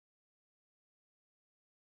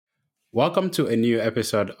Welcome to a new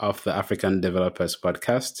episode of the African Developers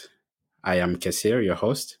Podcast. I am Kesir, your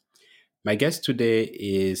host. My guest today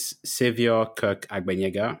is Xavier Kirk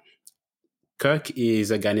Agbenyega. Kirk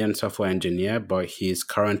is a Ghanaian software engineer, but he is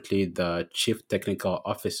currently the Chief Technical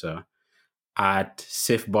Officer at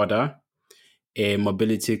SafeBorder, a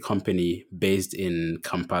mobility company based in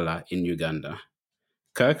Kampala in Uganda.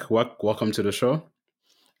 Kirk, welcome to the show.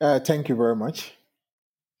 Thank you very much.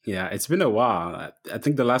 Yeah, it's been a while. I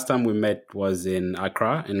think the last time we met was in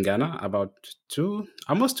Accra, in Ghana, about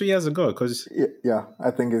almost 2 years ago. Because Yeah, I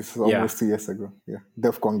think it's yeah, almost 2 years ago. Yeah,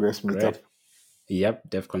 Dev Congress meetup. great. Yep,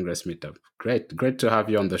 Dev Congress meetup. Great to have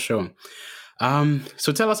you on the show.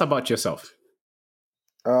 So tell us about yourself.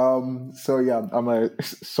 I'm a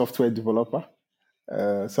software developer.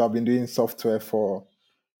 So I've been doing software for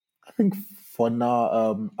I think for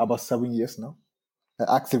now about 7 years now,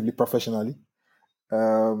 actively professionally.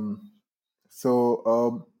 Um,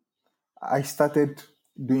 so I started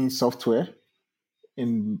doing software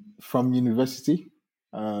in from university.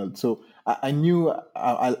 I knew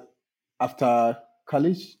after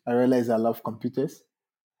college I realized I love computers.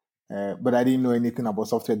 But I didn't know anything about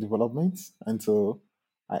software development until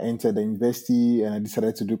I entered the university and I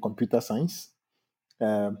decided to do computer science.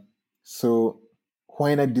 Um, so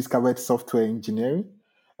when I discovered software engineering,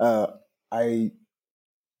 uh, I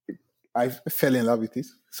I fell in love with it.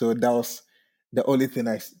 So that was the only thing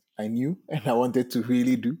I knew and I wanted to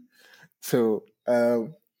really do. So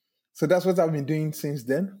so that's what I've been doing since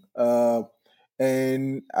then.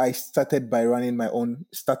 And I started by running my own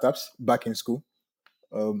startups back in school.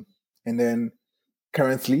 Um, and then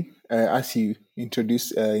currently, as you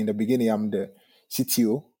introduced in the beginning, I'm the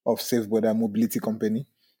CTO of Safe Border Mobility Company,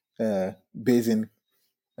 based in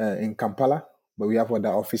Kampala, but we have other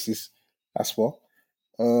offices as well.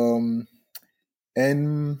 Um,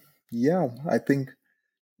 and yeah, I think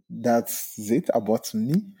that's it about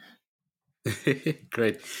me.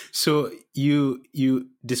 Great. So you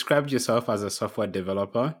described yourself as a software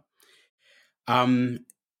developer. Um,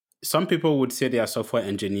 some people would say they are software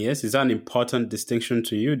engineers. Is that an important distinction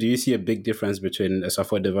to you? Do you see a big difference between a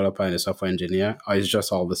software developer and a software engineer, or is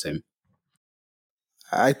just all the same?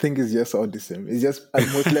 I think it's just all the same. It's just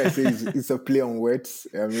mostly I say it's a play on words.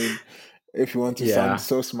 I mean, if you want to sound Yeah.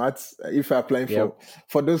 so smart, if you're applying Yep.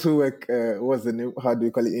 for those who work, what's the name? How do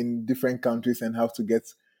you call it in different countries and have to get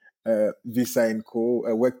visa and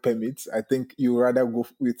work permits? I think you rather go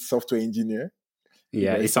with software engineer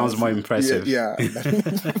Yeah. because It it sounds sounds more yeah impressive. yeah.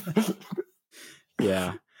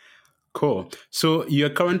 Yeah. Cool. So you're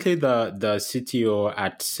currently the CTO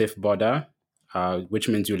at SafeBorder, which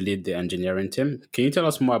means you lead the engineering team. Can you tell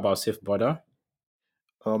us more about SafeBorder?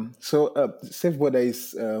 SafeBorder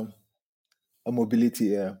is a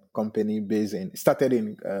mobility company based in started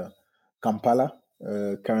in Kampala.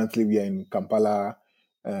 Currently, we are in Kampala,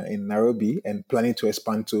 in Nairobi, and planning to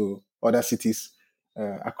expand to other cities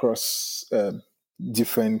across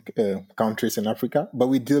different countries in Africa. But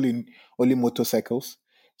we deal in only motorcycles.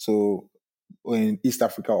 So in East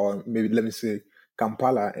Africa, or maybe let me say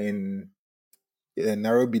Kampala in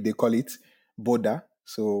Nairobi, they call it Boda.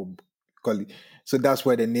 Call it. So that's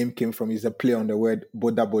where the name came from. Is a play on the word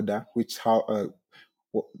Boda Boda, which how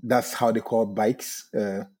that's how they call bikes,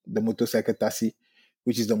 the motorcycle taxi,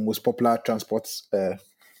 which is the most popular transport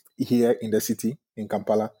here in the city in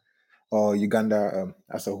Kampala or Uganda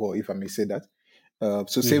as a whole, if I may say that.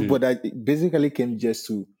 So Safe Mm-hmm. Border basically came just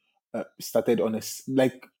to started on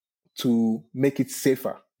like to make it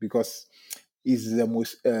safer because it's the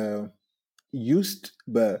most used,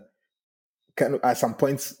 but kind of at some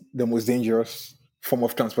points the most dangerous form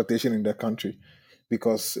of transportation in the country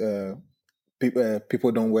because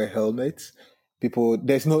people don't wear helmets. People,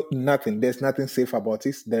 there's nothing safe about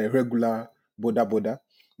it. The regular border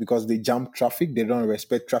because they jump traffic. They don't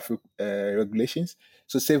respect traffic regulations.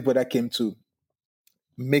 So Safe Border came to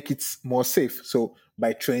make it more safe. So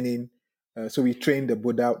by training, so we train the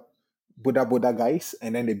border guys,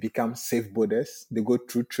 and then they become safe borders. They go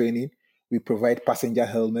through training. We provide passenger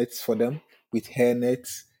helmets for them with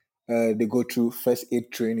hairnets. They go through first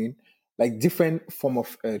aid training, like different form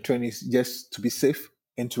of trainings, just to be safe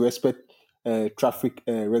and to respect traffic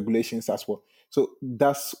regulations as well. So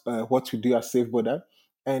that's what we do as Safe Border,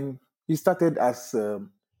 and we started as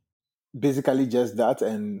basically just that,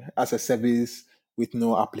 and as a service with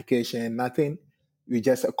no application, nothing. We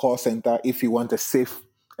just a call center. If you want a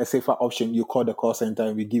safer option, you call the call center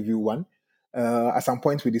and we give you one. At some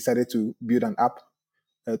point, we decided to build an app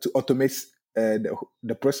to automate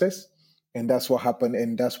the process, and that's what happened,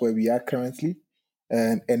 and that's where we are currently,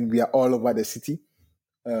 and we are all over the city.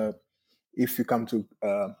 Uh, if you come to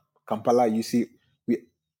Kampala, you see we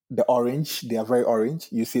the orange. They are very orange.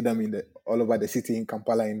 You see them in the all over the city in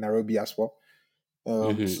Kampala, in Nairobi as well.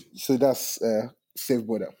 Hmm. So that's Safe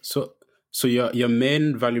Border. So, so your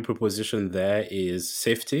main value proposition there is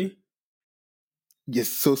safety. Yes,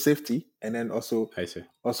 so safety, and then I see.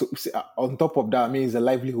 also on top of that, I mean, it's the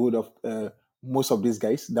livelihood of most of these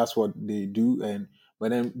guys. That's what they do, and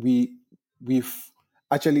but then we've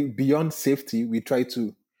actually beyond safety, we try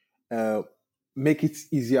to uh, make it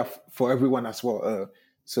easier for everyone as well.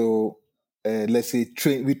 So let's say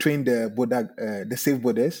we train the border, the safe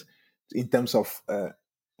borders in terms of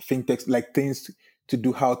fintechs, like things to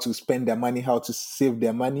do, how to spend their money, how to save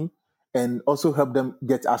their money, and also help them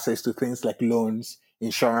get access to things like loans,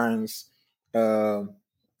 insurance, um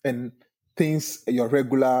and things your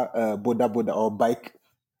regular border or bike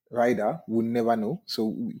rider would never know.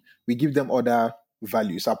 So we give them other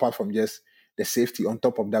values apart from just the safety. On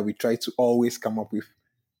top of that, we try to always come up with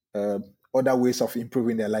uh, other ways of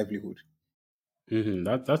improving their livelihood.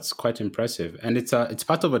 That's quite impressive, and it's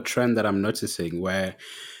part of a trend that I'm noticing where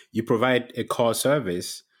you provide a core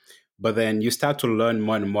service, but then you start to learn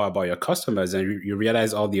more and more about your customers, and you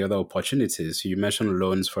realize all the other opportunities. You mentioned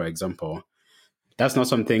loans, for example. That's not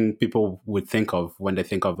something people would think of when they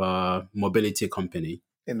think of a mobility company.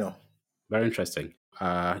 You know, Very interesting.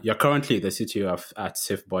 You're currently the CTO at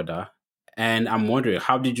Safe Border, and I'm wondering,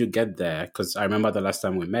 how did you get there? Because I remember the last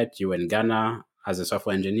time we met, you were in Ghana as a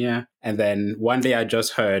software engineer, and then one day I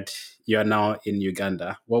just heard you're now in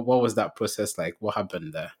Uganda. What was that process like? What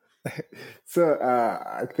happened there? so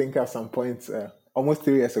I think at some point, almost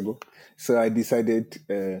 3 years ago, so I decided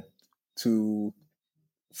to.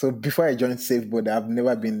 So before I joined SafeBoard, I've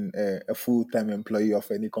never been a full-time employee of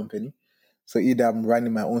any company. So either I'm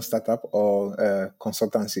running my own startup or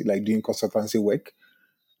consultancy, like doing consultancy work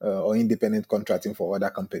or independent contracting for other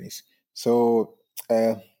companies. So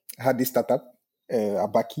I had this startup,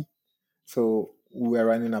 Abaki. So we were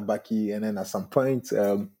running Abaki, and then at some point,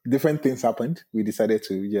 different things happened. We decided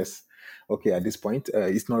to just, okay, at this point,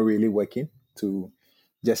 it's not really working to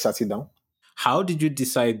just shut it down. How did you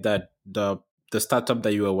decide that the startup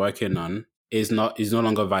that you were working on is no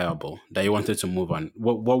longer viable, that you wanted to move on?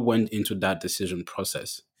 What went into that decision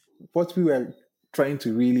process? What we were trying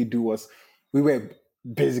to really do was we were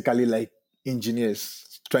basically like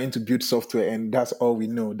engineers trying to build software, and that's all we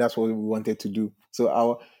know. That's what we wanted to do.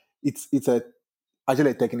 So it's a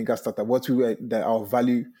actually a technical startup. What we were our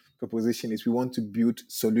value proposition is we want to build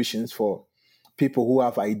solutions for people who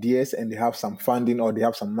have ideas and they have some funding or they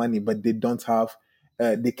have some money, but they don't have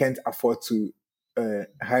they can't afford to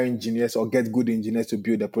hire engineers or get good engineers to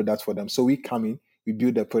build the product for them. So we come in, we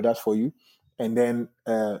build the product for you, and then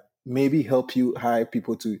maybe help you hire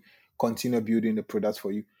people to continue building the product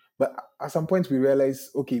for you. But at some point we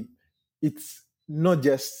realize, okay, it's not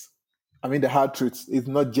just, I mean, the hard truth is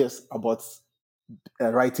not just about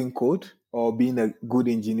writing code or being a good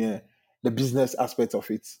engineer, the business aspect of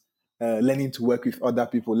it, learning to work with other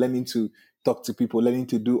people, learning to talk to people, learning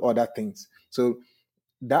to do other things. So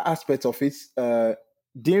that aspect of it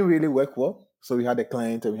didn't really work well. So we had a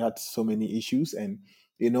client and we had so many issues. And,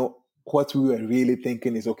 what we were really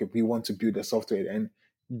thinking is, okay, we want to build a software and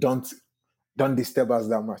don't don't disturb us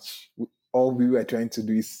that much. All we were trying to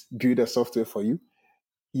do is build a software for you.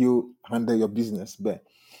 You handle your business. But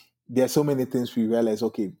there are so many things we realize,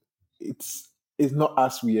 okay, it's not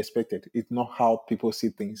as we expected. It's not how people see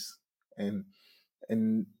things.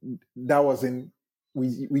 And that wasn't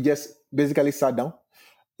we just basically sat down,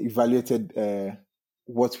 evaluated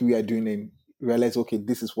what we are doing, and realized, okay,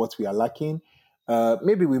 this is what we are lacking.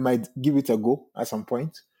 Maybe we might give it a go at some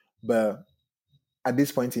point, but at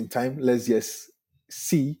this point in time, let's just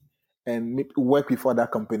see and work with other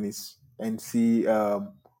companies and see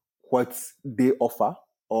what they offer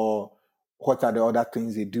or what are the other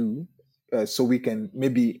things they do. So we can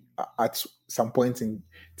maybe at some point in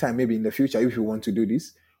time, maybe in the future, if we want to do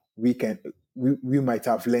this, we can we might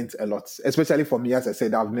have learned a lot. Especially for me, as I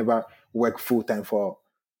said, I've never worked full time for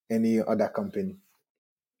any other company.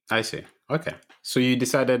 I see. Okay. So you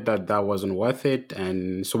decided that that wasn't worth it.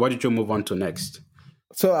 And so what did you move on to next?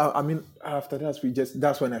 So I mean, after that,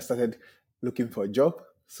 that's when I started looking for a job.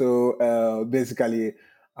 So basically,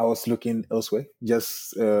 I was looking elsewhere.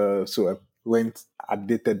 Just so I went,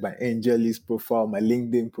 updated my AngelList profile, my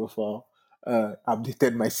LinkedIn profile,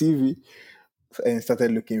 updated my CV, and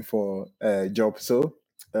started looking for a job. So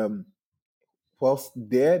um, whilst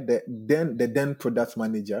there, the then product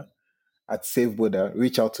manager at SafeBorder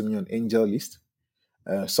reached out to me on AngelList,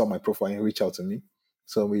 saw my profile and reached out to me.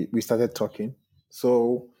 So we started talking.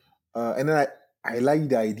 So and then I liked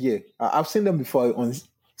the idea. I've seen them before on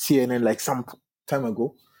CNN like some time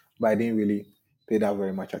ago, but I didn't really. pay that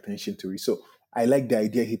very much attention to it. So I like the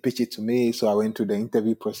idea. He pitched it to me, so I went through the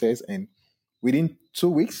interview process, and within 2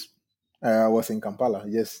 weeks, I was in Kampala.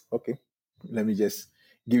 Yes, okay, let me just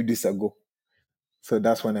give this a go. So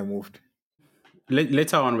that's when I moved.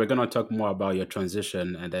 Later on, we're going to talk more about your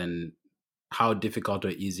transition and then how difficult or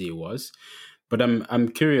easy it was. But I'm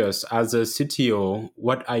curious, as a CTO,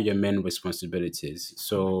 what are your main responsibilities?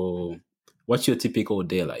 So, what's your typical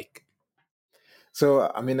day like?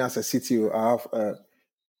 So I mean, as a CTO, I have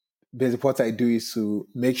basically what I do is to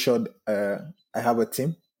make sure I have a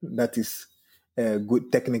team that is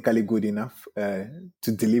good, technically good enough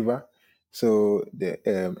to deliver. So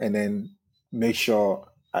and then make sure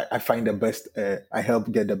I find the best. I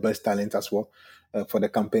help get the best talent as well for the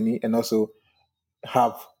company, and also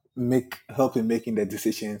have make help in making the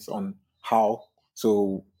decisions on how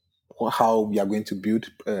so how we are going to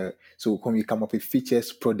build. So when we come up with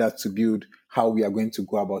features, products to build, how we are going to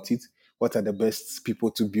go about it, what are the best people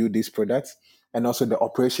to build these products, and also the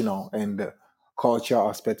operational and the culture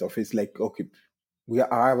aspect of it. Like, okay, we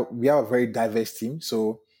are a very diverse team.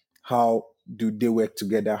 So how do they work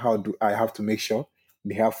together? How do I have to make sure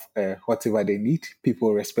they have whatever they need?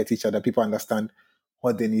 People respect each other. People understand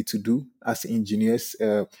what they need to do as engineers.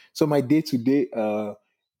 So my day to day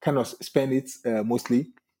kind of spend it mostly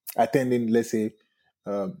attending, let's say,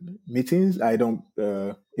 meetings. I don't,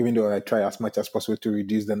 even though I try as much as possible to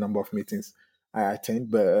reduce the number of meetings I attend,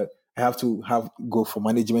 but I have to have go for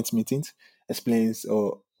management meetings, explains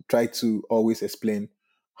or try to always explain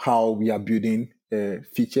how we are building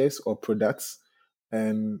features or products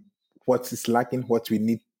and what is lacking, what we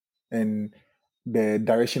need, and the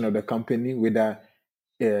direction of the company, whether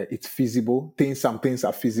it's feasible. Some things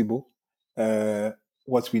are feasible. Uh,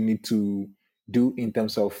 what we need to do in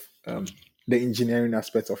terms of the engineering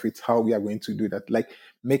aspects of it, how we are going to do that, like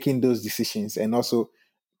making those decisions, and also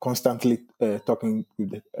constantly talking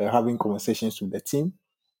with having conversations with the team,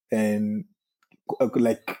 and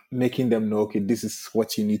like making them know, okay, this is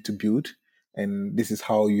what you need to build, and this is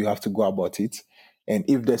how you have to go about it. And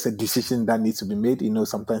if there's a decision that needs to be made,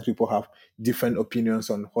 sometimes people have different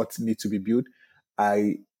opinions on what needs to be built.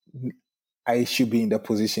 I I should be in the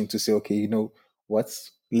position to say, okay, what,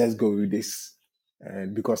 let's go with this,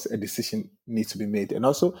 because a decision needs to be made, and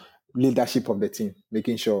also leadership of the team,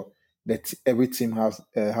 making sure that every team has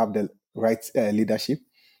have the right leadership,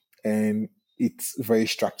 and it's very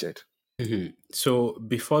structured. So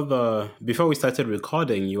before we started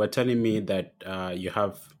recording, you were telling me that you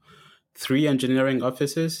have three engineering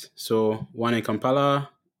offices. So one in Kampala,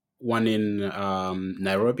 one in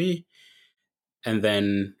Nairobi, and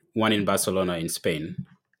then one in Barcelona in Spain.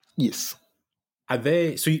 Yes. Are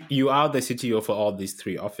they so you are the CTO for all these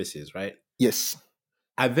three offices, right? Yes.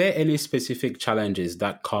 Are there any specific challenges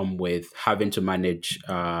that come with having to manage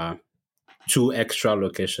two extra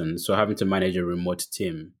locations? So having to manage a remote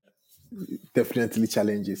team. Definitely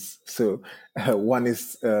challenges. So one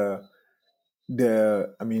is the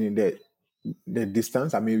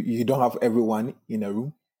distance. I mean, you don't have everyone in a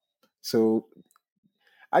room. So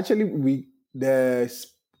actually, we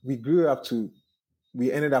grew up to we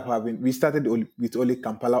ended up having we started with only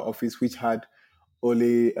Kampala office, which had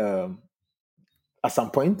only at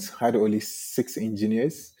some point had only 6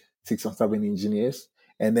 engineers, 6 or 7 engineers,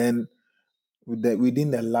 and then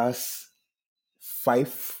within the last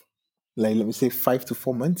five, like let me say 5 to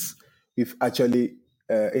 4 months, we've actually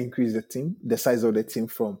increased the size of the team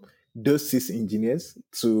from those 6 engineers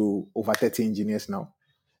to over 30 engineers now.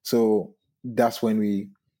 So that's when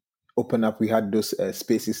we opened up. We had those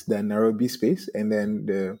spaces, the Nairobi space, and then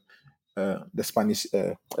the Spanish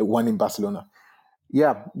one in Barcelona.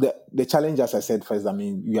 Yeah, the challenge, as I said first, I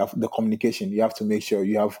mean, you have the communication. You have to make sure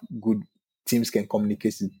you have good teams can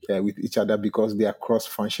communicate with each other because they are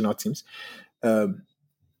cross-functional teams. Um,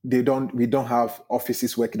 we don't have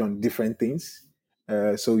offices working on different things.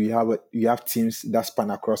 So you have teams that span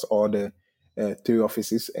across all the 3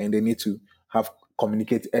 offices, and they need to have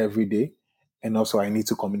communicate every day. And also, I need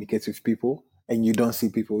to communicate with people, and you don't see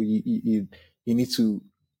people. You need to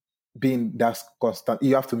be in that constant.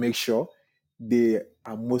 You have to make sure they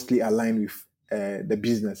are mostly aligned with the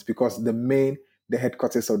business, because the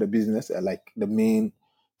headquarters of the business, like the main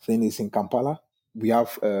thing, is in Kampala. We are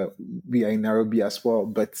in Nairobi as well,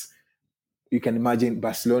 but you can imagine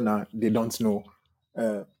Barcelona, they don't know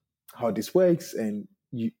uh, how this works, and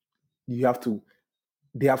you have to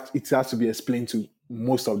it has to be explained to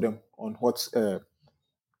most of them on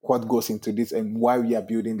what goes into this and why we are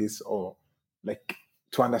building this, or like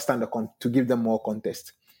to understand to give them more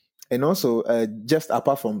context. And also, just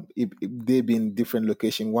apart from if they being different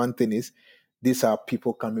location, one thing is these are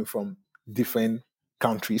people coming from different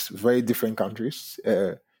countries, very different countries,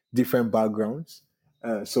 different backgrounds.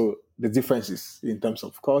 So the differences in terms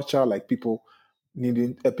of culture, like people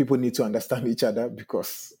need to understand each other,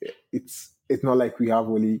 because it's not like we have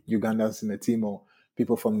only Ugandans in the team, or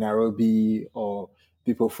people from Nairobi, or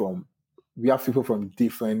people from we have people from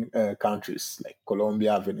different countries like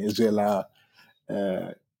Colombia, Venezuela.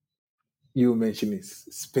 Uh, you mentioned is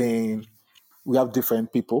Spain. We have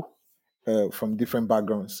different people from different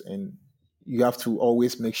backgrounds, and you have to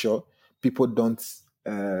always make sure people don't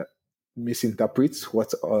misinterpret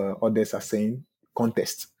what others are saying.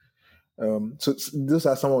 Context. So those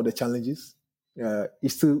are some of the challenges.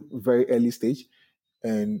 It's still very early stage,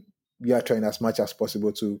 and we are trying as much as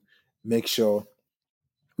possible to make sure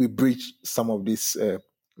we bridge some of these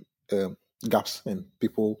gaps, and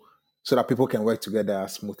people so that people can work together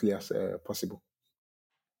as smoothly as possible.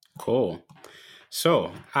 Cool.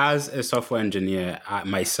 So, as a software engineer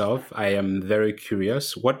myself, I am very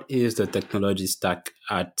curious. What is the technology stack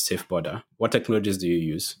at SafeBorder? What technologies do you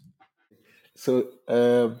use? So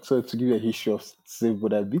to give you a history of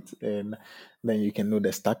SafeBoard a bit, and then you can know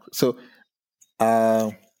the stack. So,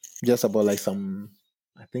 uh, just about like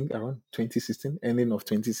I think around 2016, ending of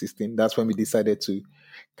 2016, that's when we decided to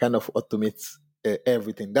kind of automate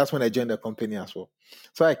everything. That's when I joined the company as well.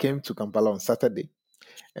 So I came to Kampala on Saturday,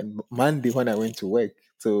 and Monday when I went to work,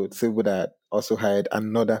 so SafeBoard had also hired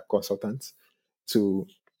another consultant to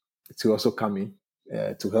also come in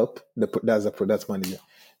to help. That's the product manager.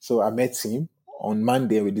 So I met him on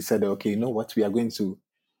Monday. We decided, okay, you know what, we are going to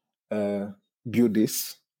uh, build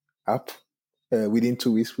this app. Within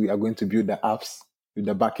 2 weeks, we are going to build the apps with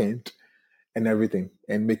the backend and everything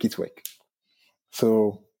and make it work.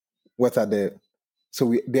 So what are the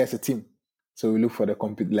there's a team. So we look for the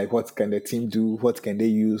like what can the team do, what can they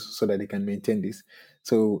use so that they can maintain this.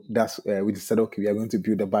 So that's we decided, okay, we are going to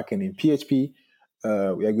build the backend in PHP.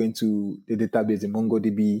 We are going to the database in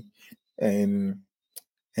MongoDB, and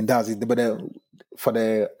that's it. But for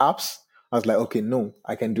the apps, I was like, okay, no,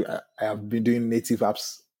 I can do. I have been doing native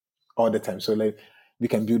apps all the time, so like we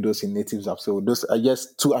can build those in native apps. So those are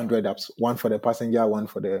just two Android apps, one for the passenger, one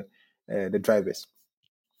for the drivers,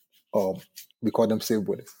 or we call them safe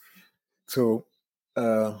borders. So,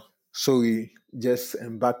 uh, so we just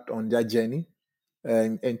embarked on that journey,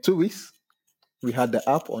 and in 2 weeks we had the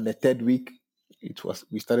app. On the third week,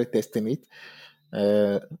 we started testing it.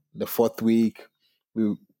 The fourth week,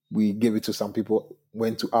 we we gave it to some people,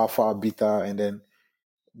 went to alpha, beta, and then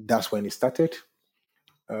that's when it started.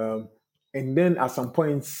 Um, and then at some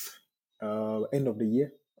points, end of the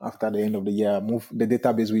year, after the end of the year, move the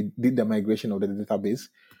database. We did the migration of the database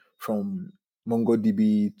from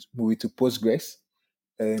MongoDB, move it to Postgres,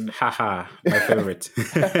 and Haha, my favorite.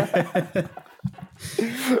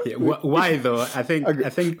 Yeah, why though? okay, I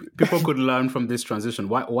think people could learn from this transition.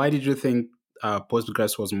 Why did you think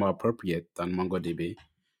Postgres was more appropriate than MongoDB?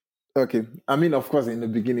 okay. I mean, of course, in the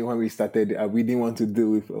beginning when we started, we didn't want to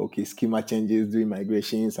deal with schema changes, doing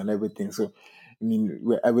migrations and everything. So, I mean,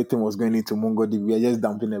 where everything was going into MongoDB, we were just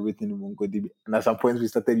dumping everything in MongoDB. And at some point, we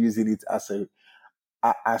started using it as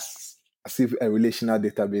if a relational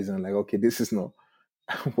database, and like, okay, this is not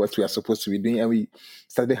what we are supposed to be doing. And we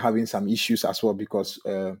started having some issues as well, because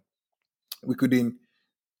we couldn't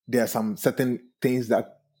there are some certain things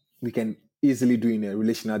that we can easily do in a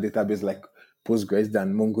relational database like Postgres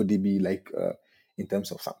than MongoDB, like in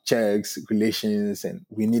terms of some checks, relations, and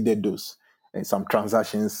we needed those. And some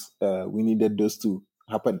transactions, we needed those to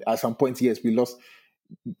happen. At some point, yes, we lost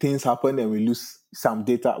things happen and we lose some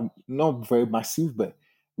data, not very massive, but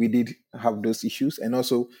we did have those issues. And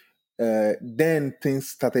also, then things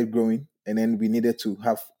started growing, and then we needed to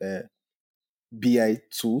have BI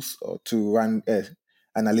tools or to run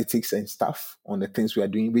analytics and stuff on the things we are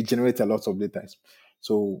doing. We generate a lot of data.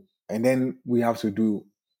 So, and then we have to do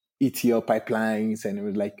ETL pipelines, and it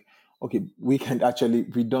was like, okay, we can actually,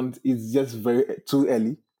 we don't, it's just very too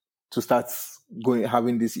early to start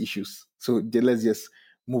having these issues. So let's just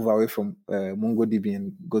move away from MongoDB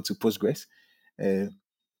and go to Postgres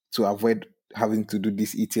to avoid having to do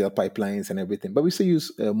these ETL pipelines and everything. But we still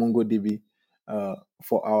use MongoDB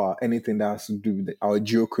for our anything that has to do with our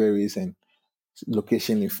geo queries and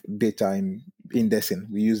location if data and indexing.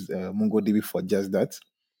 We use MongoDB for just that.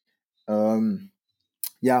 Um,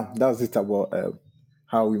 yeah, that was it about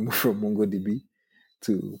how we moved from MongoDB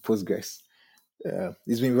to Postgres.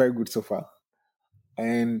 It's been very good so far.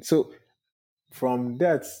 And so from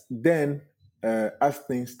that, then as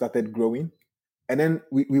things started growing, and then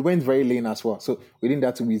we went very lean as well. So within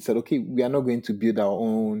that, we said, okay, we are not going to build our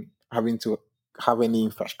own, having to have any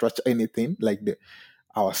infrastructure, anything like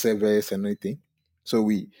our servers and anything. So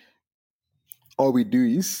we all we do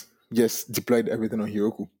is just deploy everything on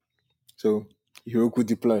Heroku. So Heroku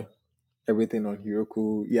deploy everything on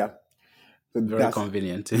Heroku. Yeah. So Very that's,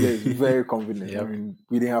 convenient. yes, very convenient. I Yep. mean,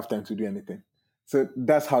 we didn't have time to do anything. So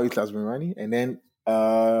that's how it has been running. And then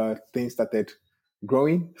things started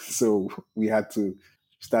growing. So we had to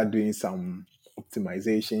start doing some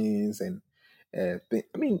optimizations and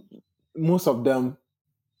I mean, most of them,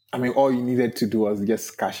 I mean, all you needed to do was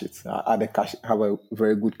just cache it. Add a cache, have a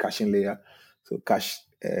very good caching layer. So cache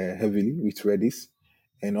heavily with Redis,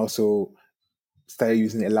 and also started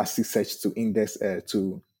using Elasticsearch to index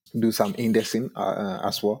to do some indexing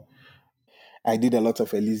as well. I did a lot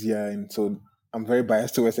of Elysia, and so I'm very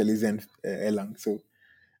biased towards Elysia and Erlang. So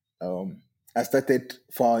um, I started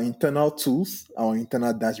for our internal tools, our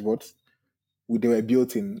internal dashboards. They were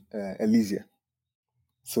built in Elysia.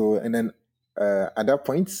 So and then at that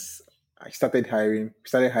point, I started hiring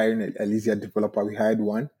a Elysia developer. We hired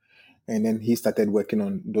one, and then he started working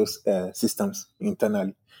on those systems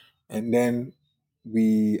internally. And then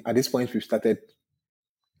at this point,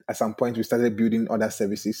 at some point, we started building other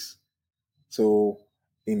services. So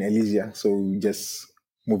in Elysia, so we just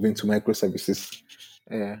moving to microservices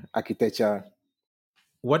architecture.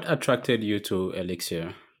 What attracted you to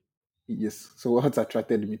Elixir? Yes. So what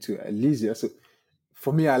attracted me to Elysia? So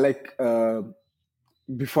for me, I like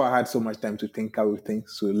before I had so much time to think out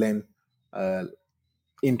things to learn uh,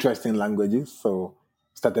 interesting languages. So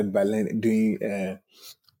started by doing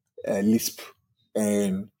Lisp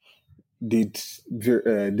and did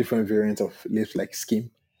different variants of Lisp like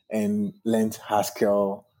Scheme and learned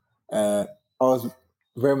Haskell. I was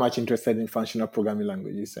very much interested in functional programming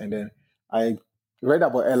languages, and then I read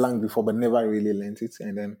about Erlang before, but never really learned it.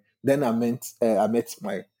 And then I met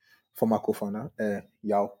my former co-founder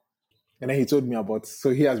Yao, and then he told me about.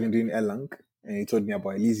 So he has been doing Erlang, and he told me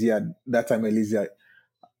about Elysia. That time Elysia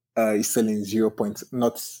is selling 0.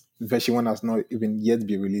 Not version 1 has not even yet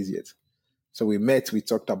been released yet. So we met, we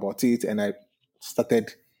talked about it, and I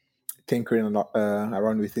started tinkering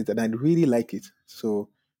around with it, and I really like it. So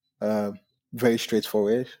uh, very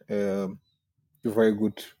straightforward, very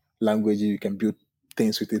good language. You can build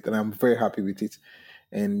things with it, and I'm very happy with it.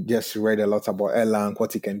 And just read a lot about Erlang,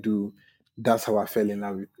 what it can do. That's how I fell in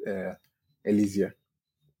love with Elysia.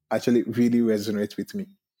 Actually, really resonates with me.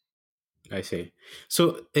 I see.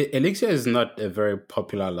 So Elixir is not a very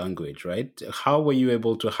popular language, right? How were you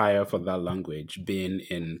able to hire for that language being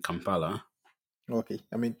in Kampala? Okay,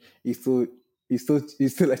 I mean, it's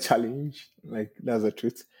still a challenge. Like that's the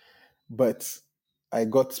truth. But we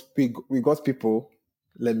got people,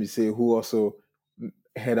 let me say, who also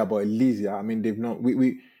heard about Elysia. I mean, they've not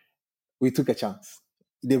we took a chance.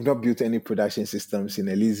 They've not built any production systems in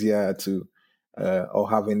Elysia to or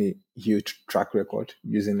have any huge track record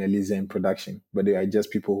using Elysia in production, but they are just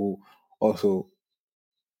people who also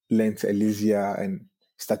learned Elysia and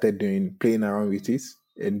started doing playing around with it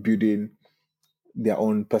and building their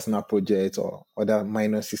own personal projects or other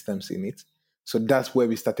minor systems in it. So that's where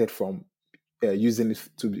we started from using it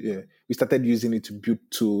we started using it to build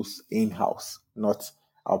tools in house, not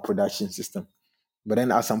our production system. But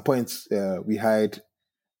then at some point, we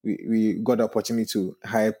got the opportunity to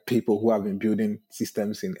hire people who have been building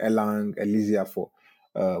systems in Erlang, Elysia for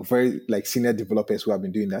very like senior developers who have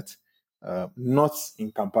been doing that. Not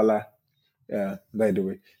in Kampala, by the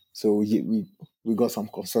way. So we got some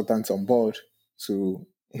consultants on board to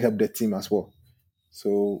help the team as well.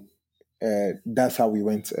 So that's how we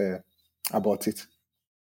went about it.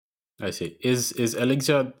 I see. Is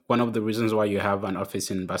Elixir one of the reasons why you have an office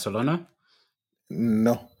in Barcelona?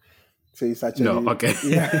 No. So it's No. actually, Okay.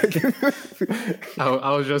 yeah.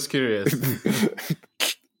 I was just curious.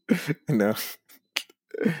 No.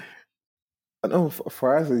 No,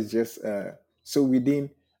 for us, it's just, so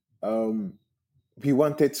um, we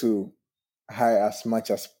wanted to hire as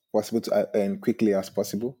much as possible and quickly as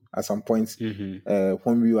possible. At some point, Hmm.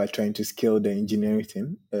 when we were trying to scale the engineering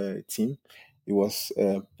team, it was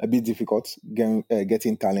a bit difficult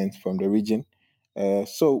getting talent from the region.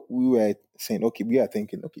 So we were saying, okay, we are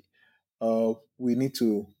thinking, okay, we need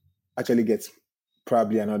to actually get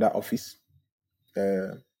probably another office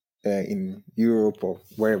in Europe or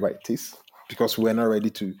wherever it is, because we're not ready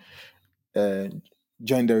to uh,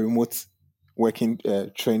 join the remote working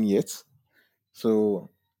train yet. So,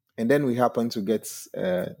 and then we happened to get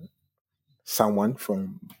someone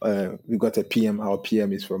from, we got a PM, our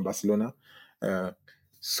PM is from Barcelona. Uh,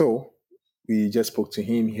 so we just spoke to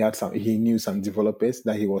him. He knew some developers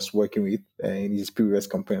that he was working with in his previous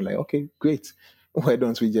company. Like, okay, great. Why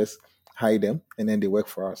don't we just hire them and then they work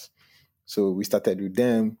for us? So we started with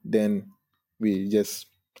them. Then we just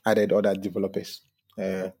added other developers.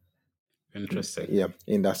 Uh, Interesting. Yeah,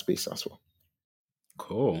 in that space as well.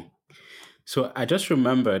 Cool. So I just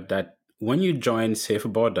remembered that when you joined Safe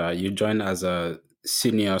Border, you joined as a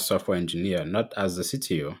senior software engineer, not as the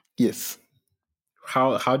CTO. Yes,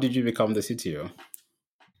 How did you become the CTO?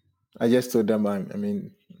 I just told them, I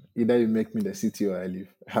mean, either you make me the CTO or I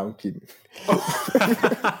leave. I'm kidding.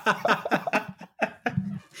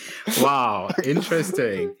 Wow,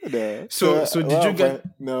 interesting. No, So did you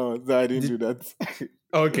get no, so I didn't do did that.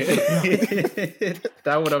 okay.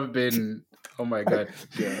 That would have been, oh my god.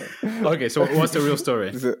 No. Okay, so what's the real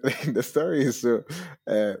story? So, the story is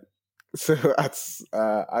uh, so at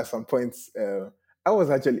some point, I was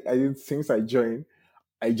actually since I joined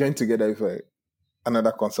together with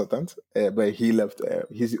another consultant, but he left.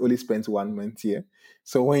 He's only spent 1 month here.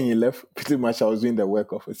 So when he left, pretty much I was doing the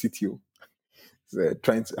work of a CTO, so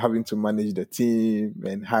having to manage the team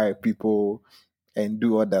and hire people and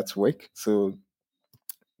do all that work. So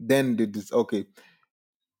then okay.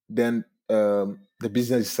 Then the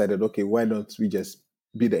business decided, okay, why don't we just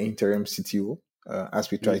be the interim CTO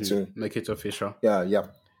as we try to, Make it official. yeah.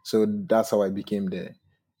 So that's how I became the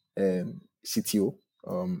CTO.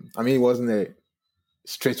 I mean, it wasn't a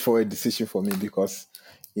straightforward decision for me because,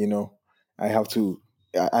 you know, I have to.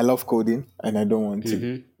 I love coding and I don't want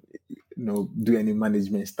to, Mm-hmm. do any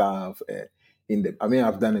management stuff. I mean,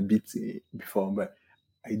 I've done a bit before, but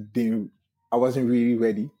I didn't. I wasn't really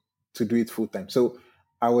ready to do it full time. So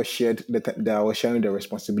I was sharing the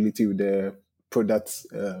responsibility with the product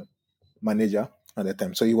manager at the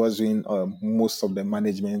time. So he was doing most of the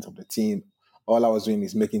management of the team. All I was doing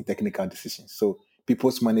is making technical decisions. So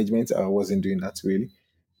people's management, I wasn't doing that really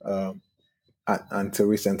until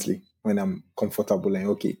recently when I'm comfortable and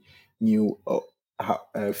okay, knew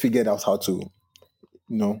figured out how to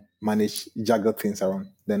manage juggle things around.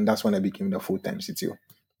 Then that's when I became the full time CTO.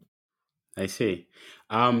 I see.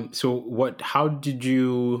 So how did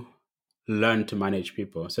you learn to manage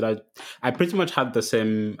people? So that I pretty much had the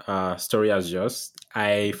same story as yours.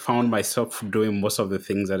 I found myself doing most of the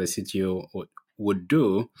things that a CTO would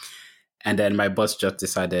do. And then my boss just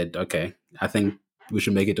decided, okay, I think we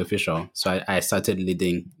should make it official. So I started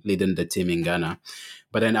leading the team in Ghana.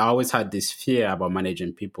 But then I always had this fear about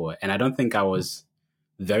managing people. And I don't think I was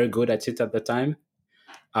very good at it at the time.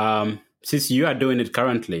 Since you are doing it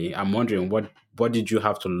currently, I'm wondering what did you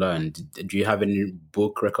have to learn? Do you have any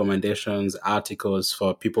book recommendations, articles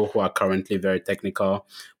for people who are currently very technical,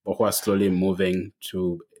 but who are slowly moving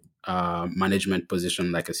to management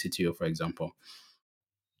position like a CTO, for example?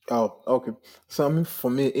 Oh, okay. So I mean,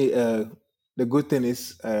 for me, the good thing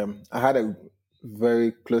is I had a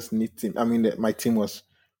very close knit team. I mean, my team was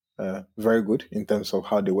very good in terms of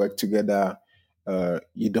how they work together.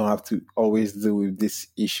 You don't have to always deal with these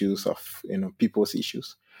issues of people's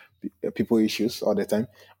issues, people issues all the time.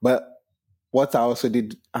 But what I also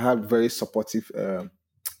did, I had very supportive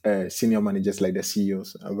senior managers like the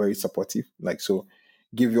CEOs are very supportive. Like so,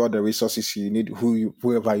 give you all the resources you need.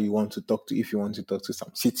 Whoever you want to talk to, if you want to talk to some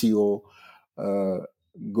CTO, uh,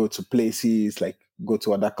 go to places like go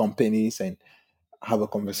to other companies and have a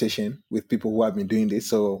conversation with people who have been doing this.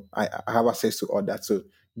 So I have access to all that. So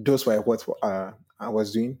those were what I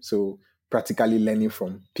was doing. So practically learning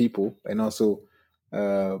from people and also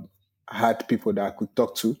uh, had people that I could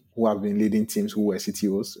talk to who have been leading teams who were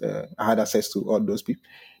CTOs. I had access to all those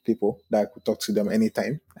people that I could talk to them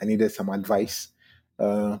anytime I needed some advice.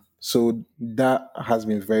 So that has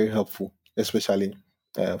been very helpful, especially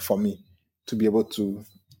for me to be able to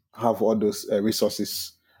have all those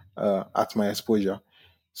resources at my exposure.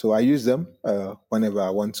 So I use them whenever I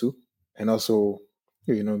want to, and also,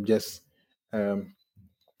 just um,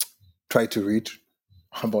 try to read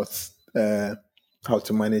about how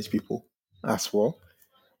to manage people as well.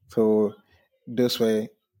 So those were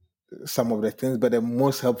some of the things, but the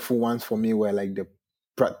most helpful ones for me were like the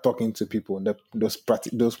talking to people.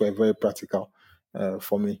 Those were very practical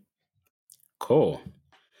for me. Cool.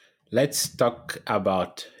 Let's talk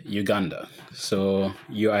about Uganda. So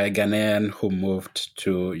you are a Ghanaian who moved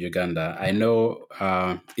to Uganda. I know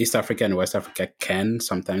East Africa and West Africa can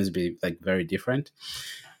sometimes be like very different.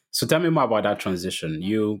 So tell me more about that transition.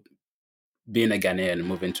 You being a Ghanaian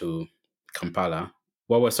moving to Kampala.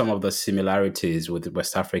 What were some of the similarities with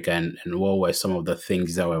West Africa, and what were some of the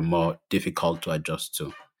things that were more difficult to adjust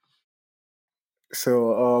to?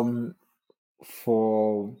 So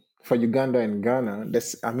for Uganda and Ghana,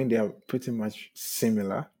 I mean they are pretty much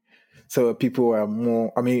similar. So people are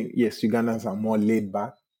more. I mean, yes, Ugandans are more laid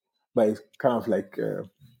back, but it's kind of like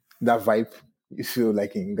that vibe you feel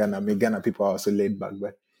like in Ghana. I mean, Ghana people are also laid back,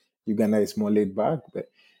 but Uganda is more laid back.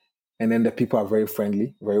 And then the people are very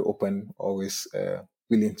friendly, very open, always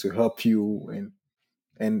willing to help you,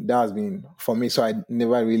 and that has been for me. So I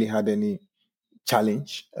never really had any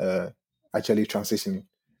challenge actually transitioning,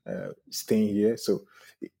 staying here. So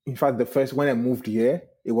in fact, the first when I moved here,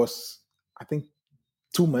 it was I think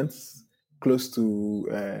 2 months close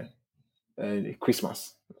to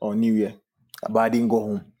Christmas or New Year, but I didn't go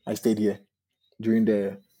home. I stayed here during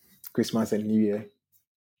the Christmas and New Year.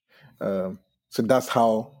 So that's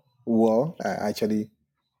how well I actually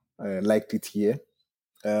liked it here.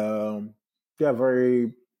 They are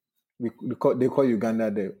very. They call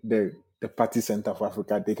Uganda the party center of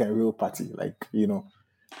Africa. They can real party, like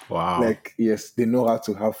Wow. like yes, they know how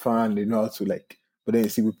to have fun. They know how to like. But then you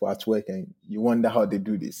see people at work and you wonder how they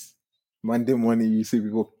do this. Monday morning, you see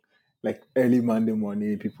people like early Monday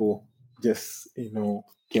morning, people just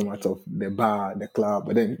came out of the bar, the club,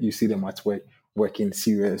 but then you see them at work working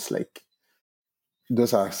serious. Like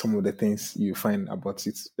those are some of the things you find about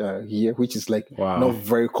it here, which is like not Wow.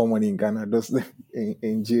 very common in Ghana. Those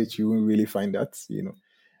in GH you won't really find that.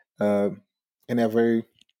 And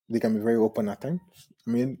they can be very open at times.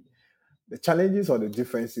 I mean, the challenges or the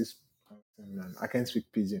differences. Man, I can't speak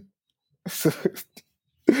pidgin. So,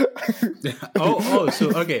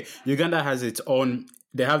 So okay. Uganda has its own.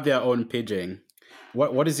 They have their own pidgin.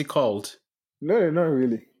 What is it called? no, not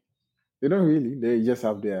really. They don't really. They just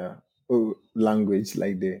have their language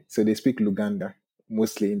like so they speak Luganda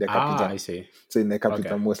mostly in the Ah, capital. I see. So in the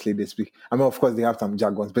capital, Okay. mostly they speak. I mean, of course, they have some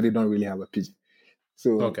jargons, but they don't really have a pidgin.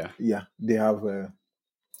 So Okay. yeah, they have a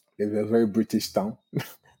very British town.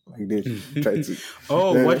 Like they try to.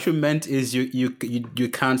 Oh, Uh, what you meant is you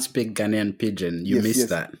can't speak Ghanaian pidgin. You yes, missed yes,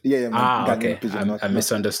 that. yeah, yeah. My Ah, okay. Ghanaian pidgin, I not.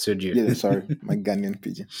 misunderstood you. Yeah, yeah, sorry, my Ghanaian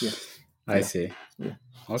pidgin. Yeah, I yeah, see. yeah.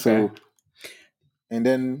 Okay. So and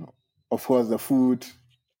then of course the food.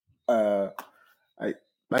 Uh, I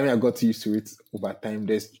mean I got used to it over time.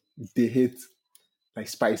 They hate like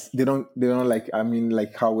spice. They don't like. I mean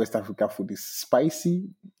like how West Africa food is spicy.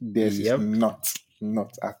 Theirs is Yep.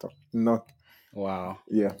 not at all. Not Wow.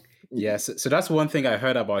 yeah. Yeah. So that's one thing I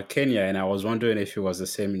heard about Kenya, and I was wondering if it was the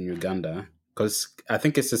same in Uganda. Because I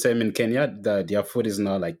think it's the same in Kenya. Their food is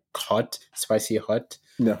not like hot, spicy hot.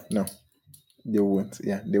 No, no, they won't.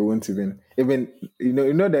 Yeah, they won't even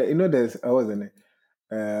there's I wasn't it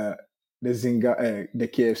the Zinga the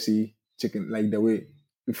KFC chicken like the way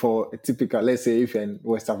for a typical, let's say if you're in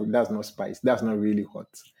West Africa, that's not spice, that's not really hot,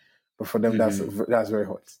 but for them Hmm. that's very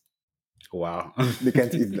hot. Wow. They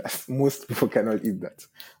can't eat that. Most people cannot eat that.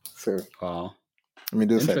 So Wow. I mean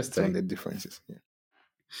those are some of Interesting. the differences. Yeah.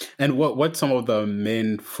 And what's some of the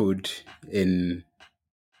main food in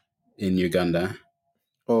Uganda?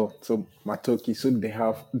 Oh, so Matoki. So they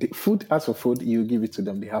have the food. As for food, you give it to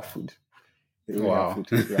them. They have food. They really have Wow.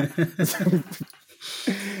 food. Yeah.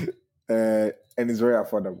 And it's very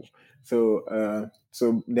affordable. So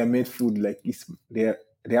their made food like they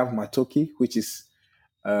have Matoki, which is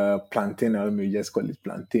plantain. I don't know, you just call it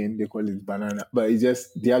plantain. They call it banana, but it's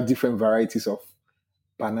just they have different varieties of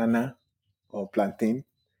banana or plantain,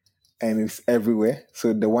 and it's everywhere.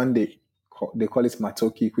 So the one they call it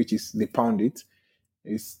Matoki, which is they pound it.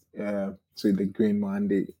 It's so the green one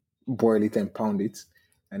they boil it and pound it,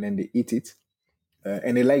 and then they eat it.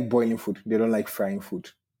 And they like boiling food. They don't like frying food.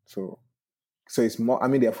 So it's more. I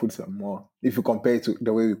mean, their foods are more. If you compare it to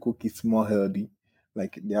the way we cook, it's more healthy.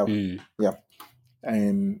 Like they have, Mm. yeah.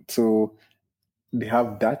 And so they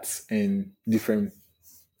have that and different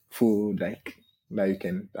food like that you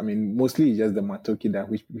can. I mean, mostly it's just the matoki that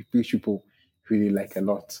which people really like a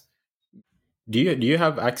lot. Do you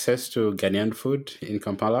have access to Ghanaian food in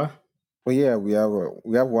Kampala? But yeah, we have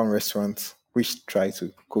one restaurant which try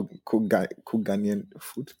to cook Ghanaian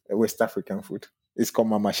food, West African food. It's called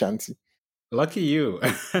Mama Shanti. Lucky you.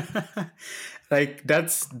 Like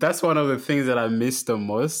that's one of the things that I miss the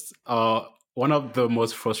most. One of the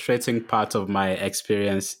most frustrating parts of my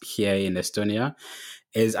experience here in Estonia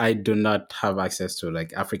is I do not have access to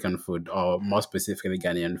like African food or more specifically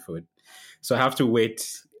Ghanaian food. So I have to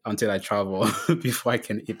wait until I travel before I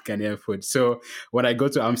can eat Ghanaian food. So when I go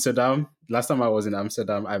to Amsterdam, last time I was in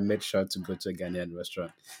Amsterdam, I made sure to go to a Ghanaian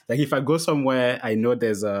restaurant. Like if I go somewhere I know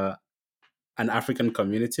there's an African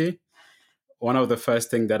community, one of the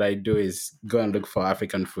first things that I do is go and look for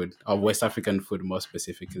African food or West African food more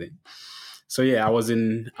specifically. So yeah, I was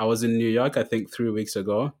in New York I think 3 weeks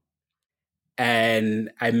ago,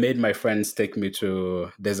 and I made my friends take me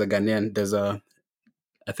to there's a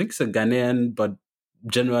I think it's a Ghanaian but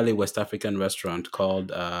generally West African restaurant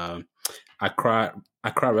called Accra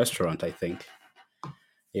Restaurant I think.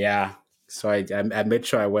 Yeah. So I made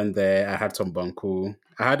sure I went there. I had some banku.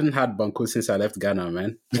 I hadn't had banku since I left Ghana,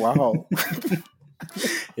 man. Wow.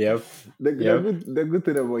 Yep. The Yep. good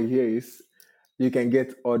thing about here is you can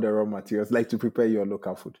get all the raw materials like to prepare your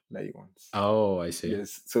local food that you want. Oh, I see.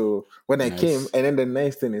 Yes. So when I came, Nice. and then the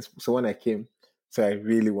nice thing is, so when I came, so I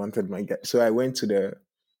really wanted my guy. So I went to the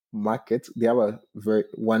market. They have a very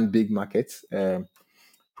one big market,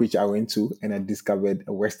 which I went to, and I discovered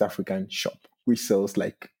a West African shop which sells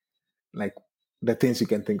like the things you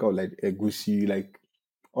can think of, like egusi, like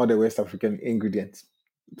all the West African ingredients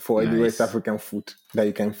for any West Nice. African food that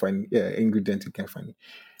you can find, yeah, ingredient you can find.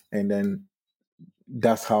 And then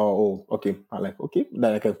that's how, oh, okay, I like, okay,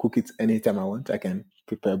 that I can cook it anytime I want. I can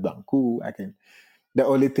prepare banku. I can, the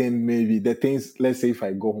only thing maybe, the things, let's say if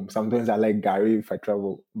I go home, sometimes I like gari. If I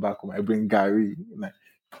travel back home, I bring gari. Like,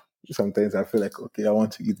 sometimes I feel like, okay, I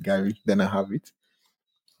want to eat gari, then I have it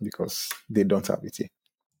because they don't have it here.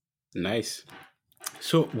 Nice.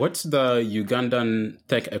 So, what's the Ugandan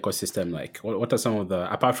tech ecosystem like? What are some of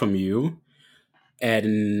the, apart from you?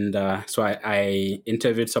 And so I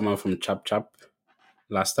interviewed someone from Chap Chap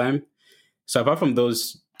last time. So, apart from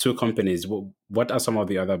those two companies, what are some of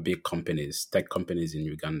the other big companies, tech companies in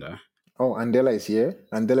Uganda? Oh, Andela is here.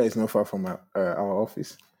 Andela is not far from our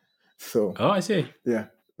office. So, Oh, I see. yeah.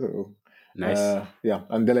 So, Nice. yeah,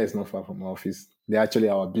 Andela is not far from our office. They're actually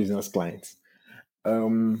our business clients.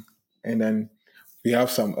 Um, and then we have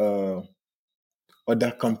some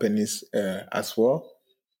other companies as well.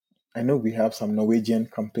 I know we have some Norwegian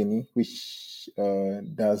company which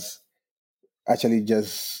does actually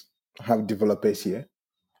just have developers here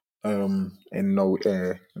in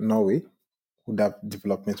Norway who have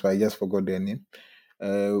developments, but I just forgot their name.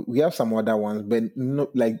 We have some other ones, but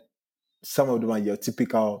not like some of them are your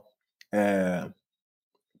typical uh,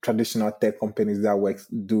 traditional tech companies that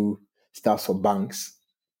do stuff for banks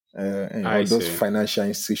and I all those see. financial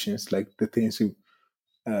institutions, like the things you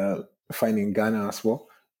uh, find in Ghana as well.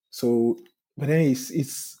 So, but then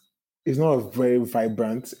it's not a very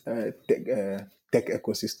vibrant tech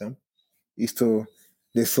ecosystem. It's still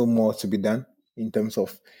there's still more to be done in terms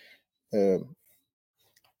of uh,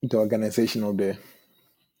 the organization of the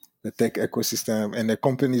tech ecosystem, and the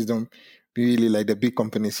companies don't really, like the big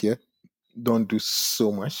companies here don't do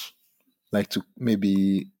so much like to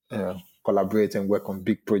maybe collaborate and work on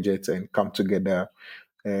big projects and come together,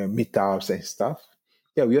 meetups and stuff.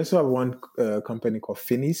 Yeah, we also have one company called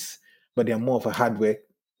Finis, but they're more of a hardware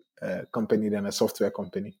company than a software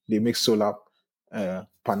company. They make solar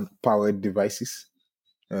powered devices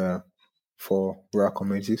uh, for rural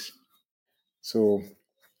communities. So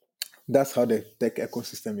that's how the tech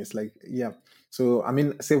ecosystem is like. Yeah. So I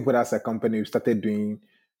mean, SafeBoard as a company, we started doing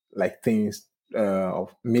like things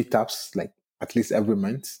of meetups, like at least every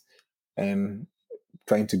month, and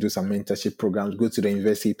trying to do some mentorship programs. Go to the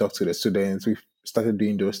university, talk to the students. We started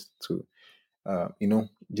doing those to,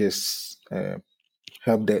 just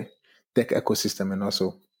help the tech ecosystem and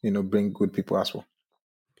also bring good people as well.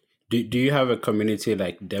 Do you have a community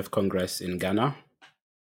like Dev Congress in Ghana?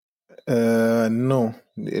 No,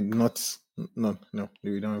 not no.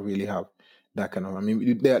 We don't really have that kind of. I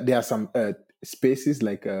mean, there are some spaces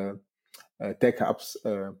like tech hubs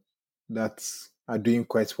that are doing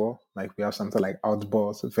quite well. Like we have something like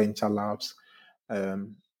Outboards, Venture Labs.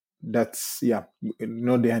 Um, that's yeah.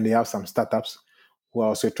 They have some startups who are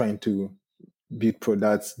also trying to build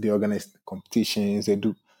products. They organize competitions. They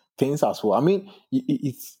do things as well. I mean,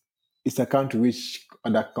 it's a country which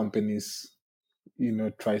other companies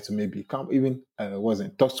try to maybe come. Even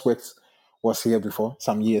wasn't TouchWorks was here before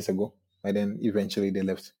some years ago, and then eventually they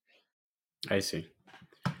left. I see.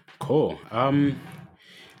 Cool.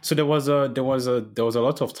 So there was a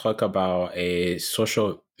lot of talk about a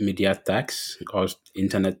social media tax or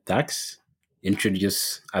internet tax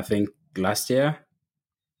introduced, I think, last year.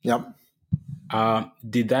 Yeah,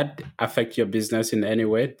 Did that affect your business in any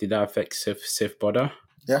way? Did that affect Safe Border?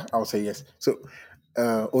 yeah, I would say yes. So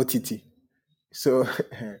OTT. So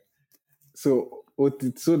so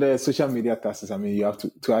the social media taxes. I mean, you have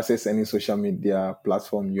to access any social media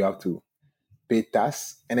platform. You have to pay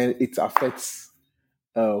tax, and then it affects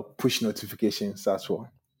push notifications as well.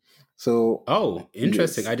 So Oh,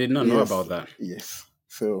 interesting. yes, I did not know about yes, that. yes.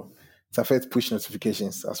 So it affects push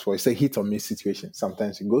notifications as well. It's a hit or miss situation.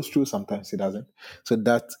 Sometimes it goes through, sometimes it doesn't. So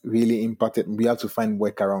that really impacted. We have to find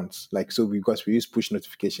workarounds. Like so, because we use push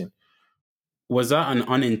notification. Was that an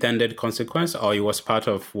unintended consequence, or it was part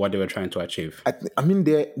of what they were trying to achieve? I mean,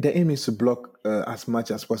 the aim is to block as much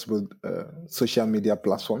as possible social media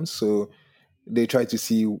platforms. So they try to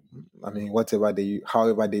see, I mean,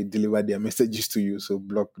 however they deliver their messages to you. So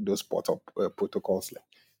block those protocols.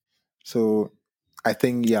 So I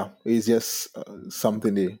think it's just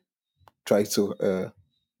something they try to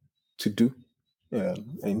do.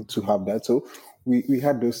 and to have that. So we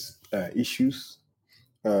had those issues.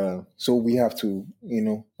 So we have to,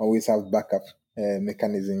 always have backup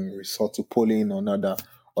mechanism, resort to polling on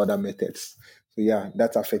other methods. So yeah,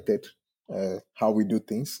 that affected how we do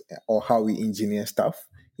things or how we engineer stuff.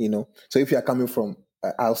 So if you are coming from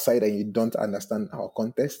outside and you don't understand our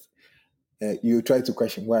context, you try to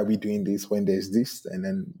question why are we doing this when there's this, and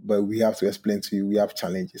then but we have to explain to you we have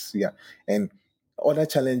challenges, yeah, and other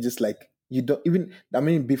challenges like you don't even. I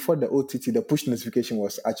mean, before the OTT, the push notification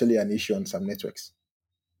was actually an issue on some networks.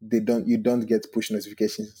 You don't get push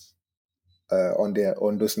notifications on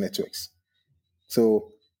those networks.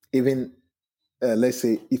 So even let's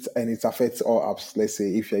say it affects all apps. Let's say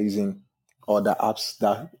if you're using other apps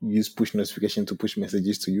that use push notification to push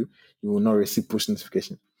messages to you, you will not receive push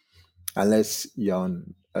notification unless you're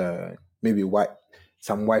on maybe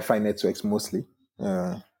some Wi-Fi networks mostly,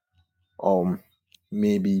 or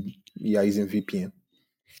maybe you're using VPN.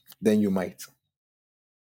 Then you might.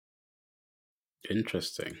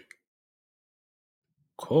 Interesting.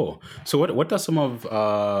 Cool. So what are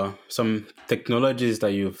some technologies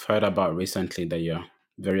that you've heard about recently that you're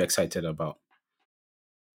very excited about?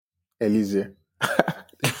 Elysee.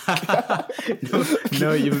 No,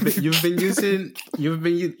 no, you've been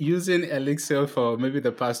using Elixir for maybe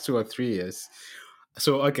the past 2 or 3 years.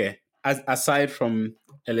 So okay, aside from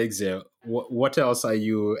Elixir, what else are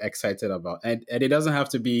you excited about? And it doesn't have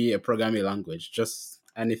to be a programming language, just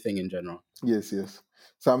anything in general. Yes, yes.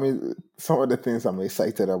 So I mean, some of the things I'm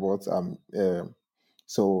excited about.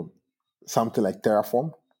 So something like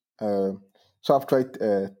Terraform. Uh, so I've tried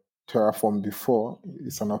Terraform before.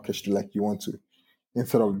 It's an orchestra like you want to,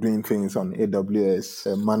 instead of doing things on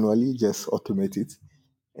AWS manually, just automate it,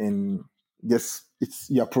 and just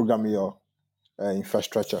you're programming your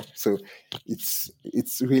infrastructure. So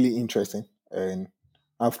it's really interesting, and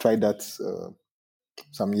I've tried that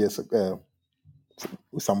some years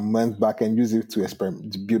some months back and use it to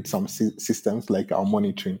experiment, to build some systems like our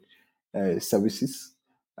monitoring services,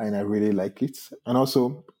 and I really like it. And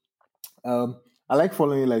also, I like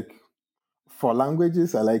following like for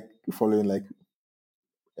languages. I like following like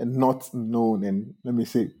not known and let me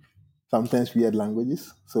say sometimes weird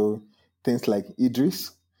languages. So things like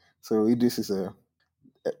Idris. So Idris is a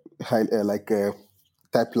like a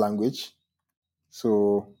type language.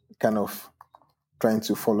 So kind of trying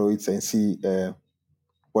to follow it and see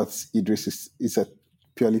what Idris is a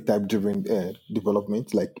purely type driven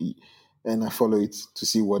development. And I follow it to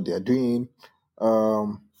see what they are doing.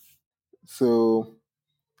 Um, so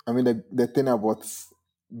I mean the thing about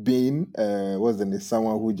being what's the name?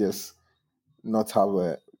 Someone who just not have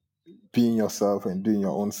a being yourself and doing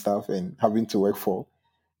your own stuff and having to work for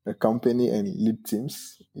a company and lead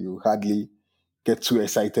teams, you hardly get too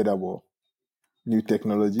excited about new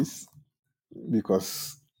technologies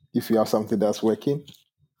because if you have something that's working,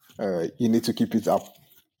 you need to keep it up,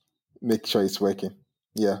 make sure it's working.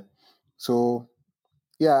 Yeah. So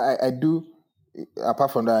yeah, I do.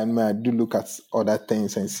 Apart from that, I mean, I do look at other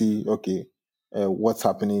things and see, okay, what's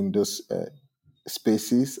happening in those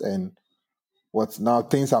spaces and what's now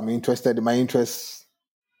things I'm interested in. My interests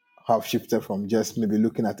have shifted from just maybe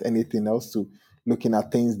looking at anything else to looking at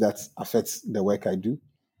things that affect the work I do.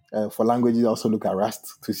 For languages, I also look at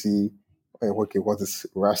Rust to see, okay, what is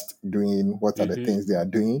Rust doing? What are the Mm-hmm. things they are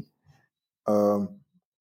doing? Um,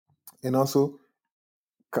 and also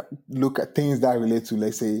look at things that relate to,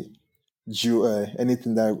 let's say,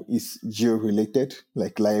 anything that is geo related,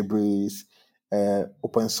 like libraries,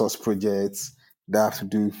 open source projects that have to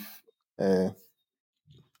do with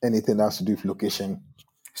anything that has to do with location,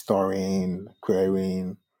 storing,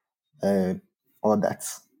 querying, and all that.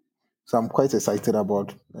 So I'm quite excited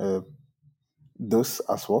about those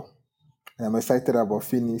as well. And I'm excited about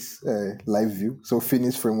Finis Live View. So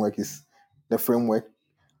Finis framework is the framework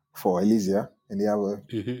for Elysia, and they have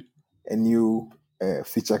Mm-hmm. a new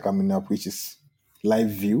feature coming up, which is Live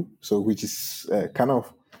View. So which is kind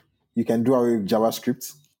of you can do away with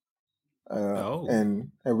JavaScript Oh.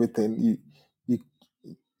 and everything.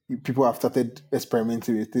 People have started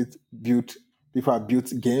experimenting with it. People have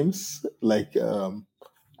built games like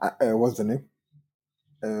what's the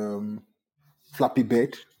name? Flappy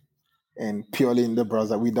Bird, and purely in the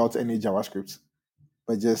browser without any JavaScript,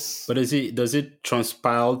 but just But does it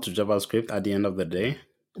transpile to JavaScript at the end of the day?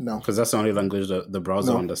 no, Because that's the only language the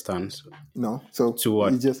browser no, understands. no. So To it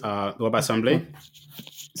what? just no. WebAssembly?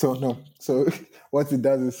 So no. So what it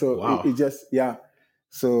does is it Wow. just yeah.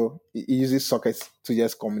 So it uses sockets to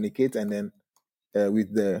just communicate, and then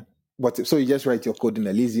with the what. So you just write your code in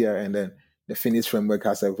Elysia, and then the Finis framework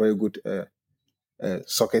has a very good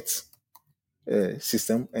sockets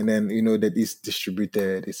system, and then that it's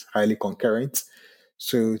distributed, it's highly concurrent,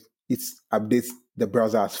 so it updates the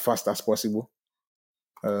browser as fast as possible.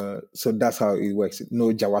 So that's how it works.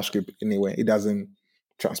 No JavaScript anywhere. It doesn't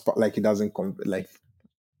transport, like it doesn't like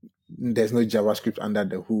there's no JavaScript under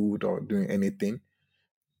the hood or doing anything.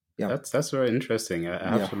 Yeah, That's very interesting. I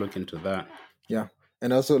have yeah, to look into that. yeah.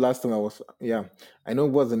 And also last time I know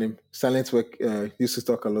what's the name. Silent Work used to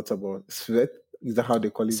talk a lot about Svet. Is that how they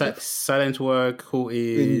call it? Silent Work, who In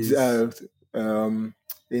is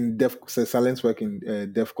Dev, so Silent Work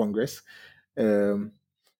in Dev Congress. Um,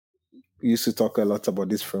 used to talk a lot about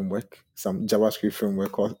this framework, some JavaScript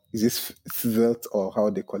framework, or is this Svelte or how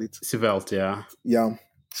they call it? Svelte, yeah. Yeah.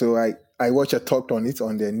 So I watched a talk on it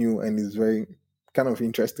on their new, and it's very kind of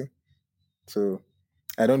interesting. So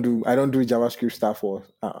I don't do JavaScript stuff, or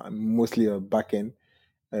mostly a backend.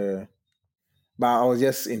 But I was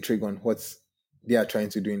just intrigued on what they are trying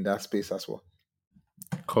to do in that space as well.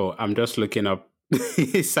 Cool. I'm just looking up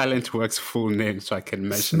Silent Works full name so I can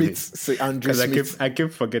mention Smith, it. say Andrew Because Smith. I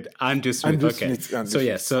keep forgetting Andrew Smith. Andrew Okay. Smith, Andrew So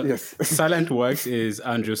yeah, Smith. so Yes. Silent Works is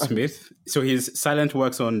Andrew Smith. So his Silent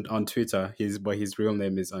Works on Twitter. His real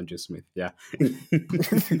name is Andrew Smith. Yeah.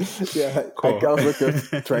 Yeah, Cool. I also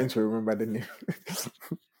kept trying to remember the name.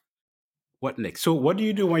 What next? So what do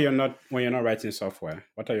you do when you're not writing software?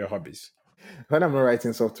 What are your hobbies? When I'm not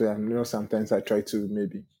writing software, sometimes I try to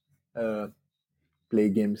maybe play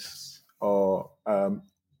games, or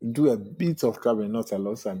do a bit of traveling, not a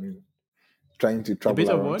lot. I mean, trying to A bit travel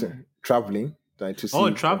of around, what? traveling, trying to Oh,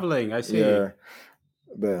 see. traveling. I see. Yeah,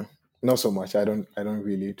 but not so much. I don't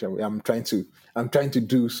really travel. I'm trying to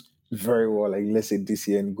do very well. Like let's say this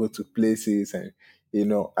year, and go to places, and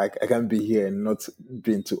I can't be here and not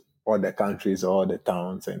been to all the countries or all the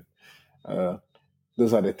towns, and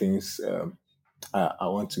those are the things I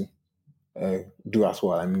want to do as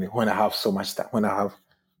well. I mean, when I have so much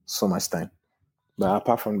time. But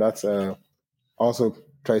apart from that, also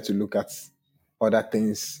try to look at other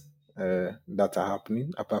things that are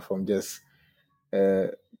happening apart from just uh,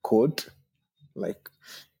 code, like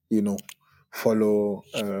follow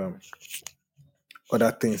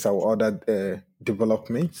other things or other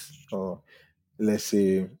developments, or let's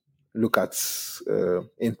say look at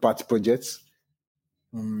impact projects.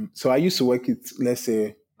 So I used to work with, let's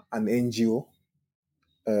say, an NGO.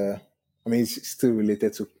 I mean, it's still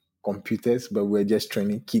related to computers, but we're just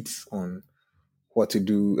training kids on what to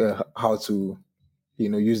do, how to,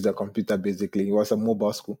 use the computer. Basically, it was a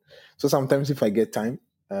mobile school. So sometimes, if I get time,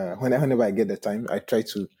 whenever I get the time, I try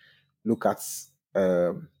to look at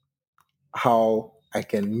how I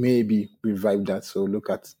can maybe revive that. So look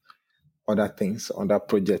at other things, other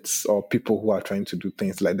projects, or people who are trying to do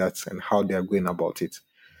things like that, and how they are going about it.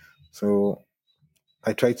 So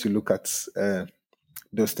I try to look at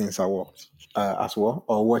those things as well,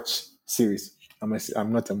 or watch series.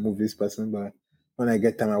 I'm not a movies person, but when I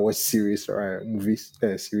get time, I watch series, or movies,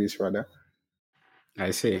 series rather.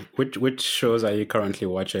 I see. Which shows are you currently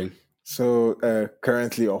watching? So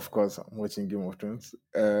currently, of course, I'm watching Game of Thrones.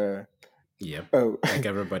 Yep. Oh, Like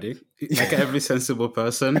everybody. Like every sensible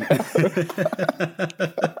person.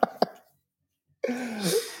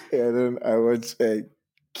 yeah. Then I watch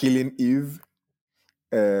Killing Eve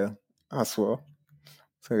as well.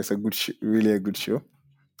 So it's a good, really a good show.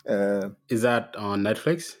 Is that on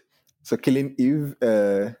Netflix? So Killing Eve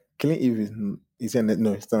is no, it's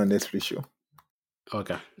not a Netflix show.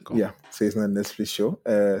 Okay, cool. Yeah, so it's not a Netflix show.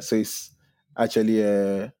 So it's actually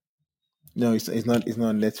no, it's not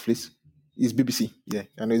Netflix. It's BBC. Yeah,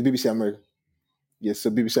 I know it's BBC America. Yes, so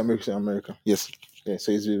BBC America. Yes, yeah.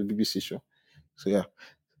 So it's a BBC show. So yeah,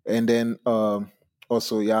 and then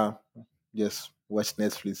also yeah, just watch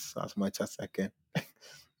Netflix as much as I can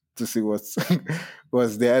to see what's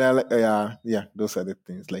what's there. And yeah, those are the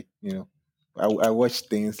things. Like I watch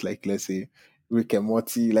things like, let's say, Rick and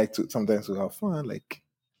Morty. Like to sometimes we have fun. Like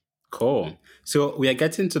Cool. So we are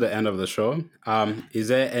getting to the end of the show. Is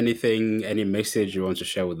there any message you want to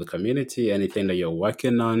share with the community? Anything that you're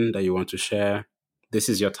working on that you want to share? This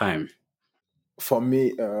is your time. for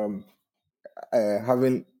me,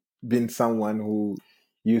 having been someone who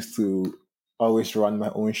used to always run my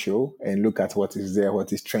own show and look at what is there,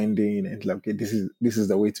 what is trending, and like, okay, this is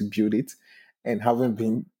the way to build it, and having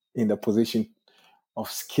been in the position of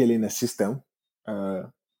scaling a system,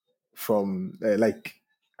 from like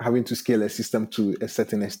having to scale a system to a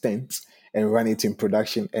certain extent and run it in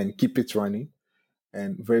production and keep it running,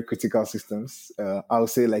 and very critical systems. I'll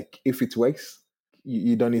say, like, if it works,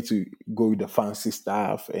 you don't need to go with the fancy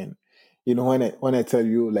stuff. And when I tell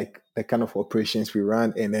you, like, the kind of operations we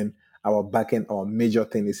run, and then our backend, our major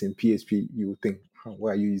thing is in PHP, you would think, "Huh,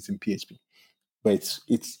 why are you using PHP?" but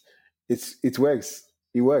it works.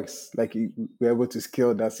 It works. Like we're able to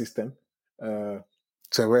scale that system uh,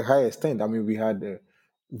 to a very high extent. I mean, we had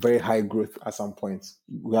very high growth at some points.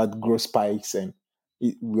 We had growth spikes, and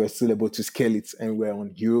we were still able to scale it. And we're on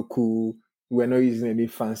Heroku. We're not using any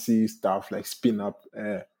fancy stuff like spin up.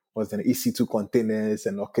 Was an EC2 containers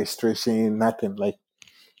and orchestration, nothing like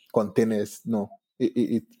containers. No,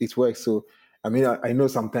 it works. So I mean, I know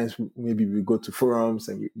sometimes maybe we go to forums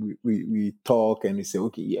and we talk and we say,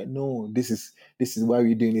 okay, yeah, no, this is why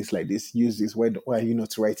we're doing this like this. Use this. Why are you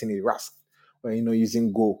not writing it Rust? Why are you not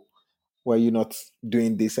using Go? Why are you not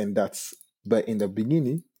doing this and that? But in the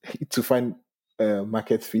beginning, to find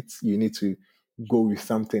market fit, you need to go with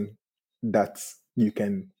something that you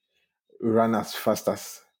can run as fast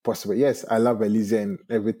as possible. Yes, I love Elise and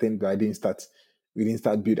everything, but we didn't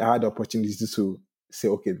start build. I had the opportunity to say,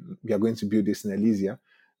 okay, we are going to build this in Elysia,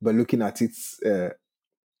 but looking at it,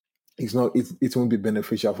 it won't be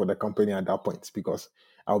beneficial for the company at that point because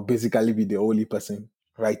I'll basically be the only person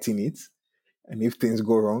writing it. And if things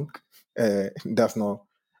go wrong, that's not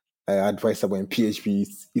advisable. In PHP,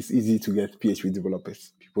 it's easy to get PHP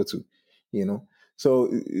developers, people to, you know. So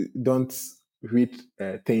don't read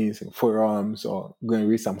things in forums or go and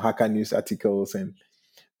read some Hacker News articles and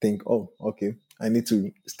think, oh, okay, I need to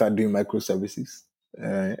start doing microservices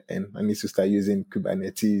and I need to start using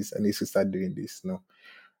Kubernetes. I need to start doing this. No,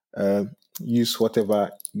 uh, use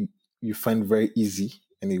whatever you find very easy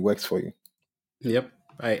and it works for you. Yep,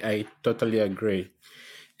 I totally agree.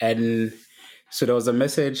 And so there was a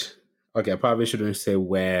message. Okay, I probably shouldn't say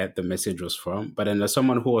where the message was from, but then there's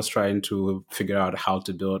someone who was trying to figure out how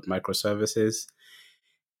to build microservices.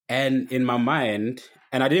 And in my mind,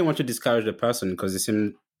 and I didn't want to discourage the person because they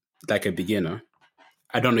seemed like a beginner.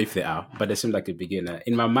 I don't know if they are, but they seem like a beginner.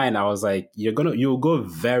 In my mind, I was like, you'll go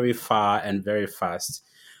very far and very fast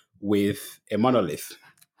with a monolith.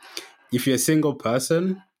 If you're a single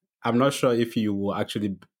person, I'm not sure if you will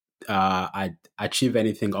actually achieve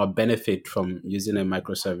anything or benefit from using a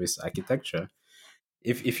microservice architecture.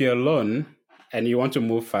 If you're alone and you want to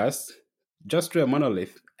move fast, just do a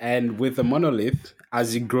monolith. And with the monolith,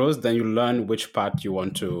 as it grows, then you learn which part you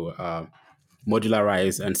want to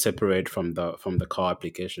modularize and separate from the core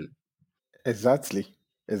application. Exactly.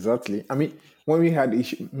 Exactly. I mean, when we had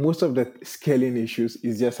issue, most of the scaling issues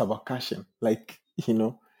is just about caching. Like, it's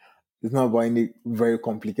not about any very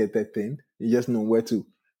complicated thing. You just know where to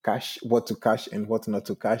cache, what to cache, and what not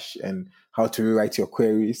to cache, and how to rewrite your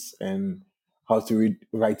queries, and how to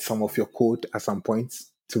write some of your code at some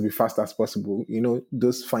points to be fast as possible.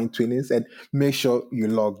 Those fine tunings, and make sure you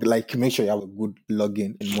make sure you have a good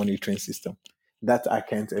login and monitoring system. That I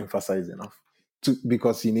can't emphasize enough.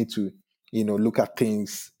 Because you need to, look at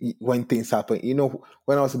things when things happen.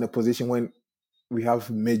 When I was in a position when we have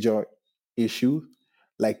major issue,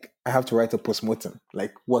 like I have to write a postmortem,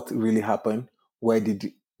 like what really happened, where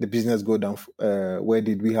did the business go down, where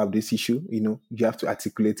did we have this issue? You have to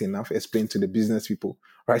articulate enough, explain to the business people,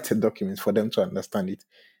 write a document for them to understand it.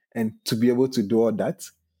 And to be able to do all that,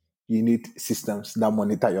 you need systems that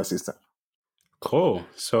monitor your system. Cool.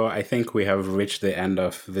 So I think we have reached the end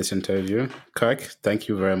of this interview. Kirk, thank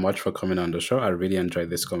you very much for coming on the show. I really enjoyed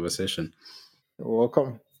this conversation. You're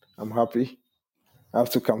welcome. I'm happy. I have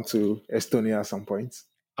to come to Estonia at some point.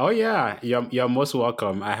 Oh yeah, you're most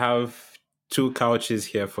welcome. I have 2 couches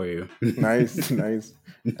here for you. Nice, nice.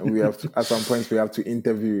 And we have to, at some point we have to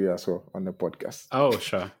interview you as well on the podcast. Oh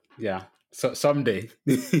sure, yeah. So someday,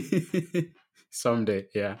 someday,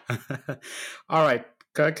 yeah. All right,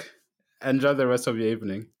 Kirk. Enjoy the rest of your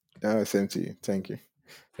evening. Same to you. Thank you.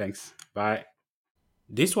 Thanks. Bye.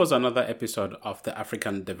 This was another episode of the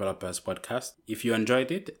African Developers Podcast. If you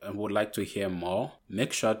enjoyed it and would like to hear more,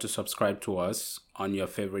 make sure to subscribe to us on your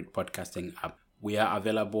favorite podcasting app. We are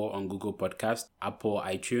available on Google Podcast, Apple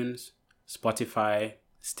iTunes, Spotify,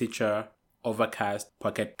 Stitcher, Overcast,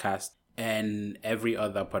 Pocket Cast, and every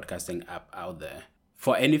other podcasting app out there.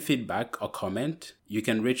 For any feedback or comment, you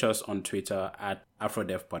can reach us on Twitter at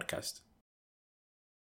AfroDevPodcast.